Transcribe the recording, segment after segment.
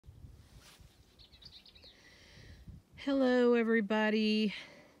Hello everybody.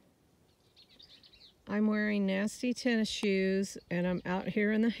 I'm wearing nasty tennis shoes and I'm out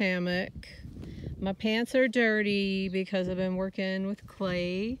here in the hammock. My pants are dirty because I've been working with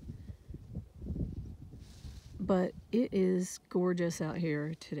clay, but it is gorgeous out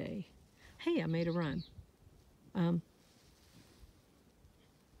here today. Hey, I made a run.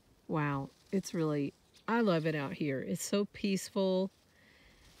 Wow, I love it out here. It's so peaceful,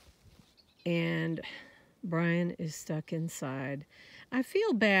 and Brian is stuck inside. I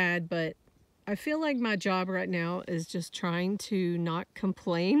feel bad, but I feel like my job right now is just trying to not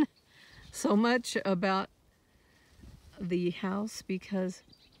complain so much about the house, because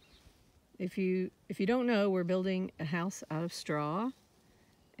if you don't know, we're building a house out of straw,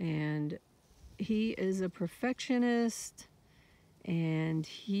 and he is a perfectionist, and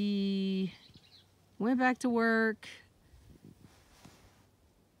he went back to work,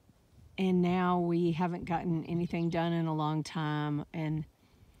 and now we haven't gotten anything done in a long time. And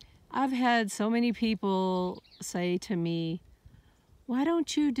I've had so many people say to me, why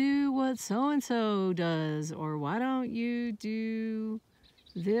don't you do what so-and-so does? Or why don't you do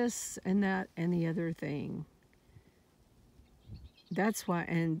this and that and the other thing? That's why,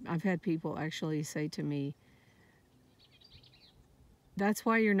 and I've had people actually say to me, that's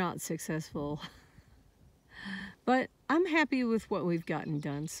why you're not successful. But I'm happy with what we've gotten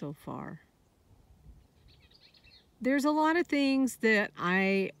done so far. There's a lot of things that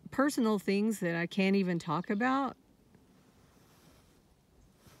personal things that I can't even talk about.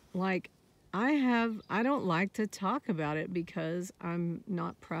 Like, I don't like to talk about it because I'm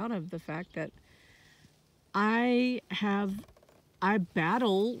not proud of the fact that I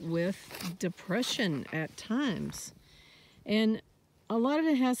battle with depression at times. And a lot of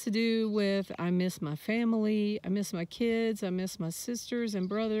it has to do with, I miss my family, I miss my kids, I miss my sisters and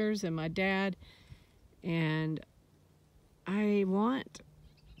brothers and my dad. And I want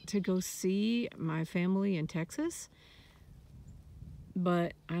to go see my family in Texas,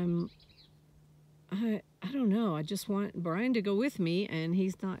 but I don't know. I just want Brian to go with me, and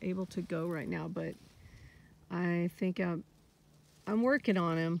he's not able to go right now, but I think I'm working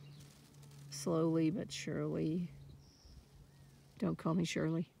on him slowly but surely. Don't call me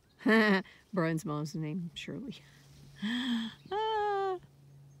Shirley. Brian's mom's name, Shirley.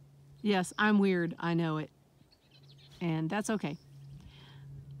 Yes, I'm weird. I know it. And that's okay.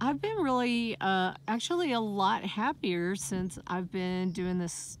 I've been really, actually a lot happier since I've been doing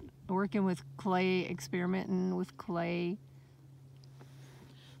this, working with clay, experimenting with clay.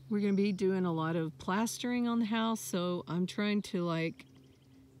 We're going to be doing a lot of plastering on the house, so I'm trying to like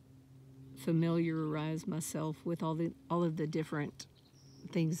familiarize myself with all of the different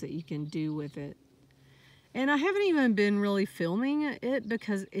things that you can do with it. And I haven't even been really filming it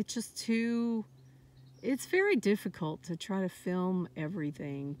because it's just it's very difficult to try to film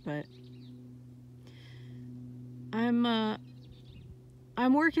everything. But I'm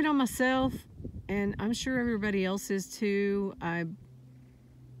working on myself, and I'm sure everybody else is too. I'm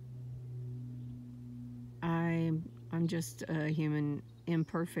just a human,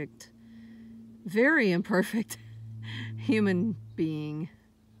 imperfect, very imperfect human being.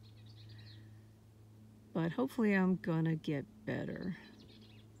 But hopefully I'm gonna get better.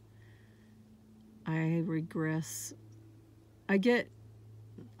 I regress. I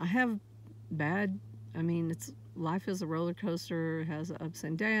have bad, life is a roller coaster, it has ups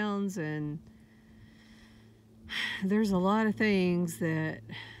and downs, and there's a lot of things that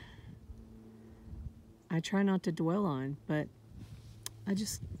I try not to dwell on, but I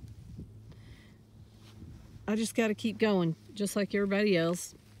just got to keep going, just like everybody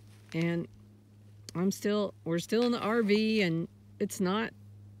else. And we're still in the RV, and it's not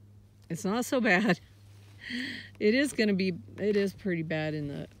so bad. It is pretty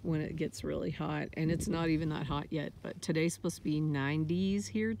bad when it gets really hot, and it's not even that hot yet, but today's supposed to be 90s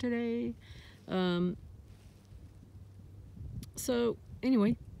here today. So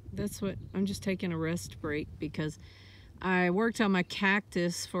anyway, that's what I'm just taking a rest break, because I worked on my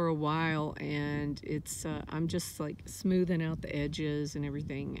cactus for a while, and it's I'm just like smoothing out the edges and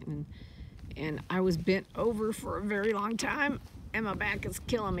everything, and I was bent over for a very long time, and my back is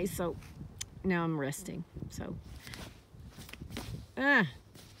killing me, so now I'm resting.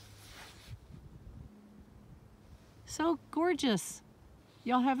 So gorgeous.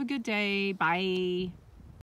 Y'all have a good day. Bye.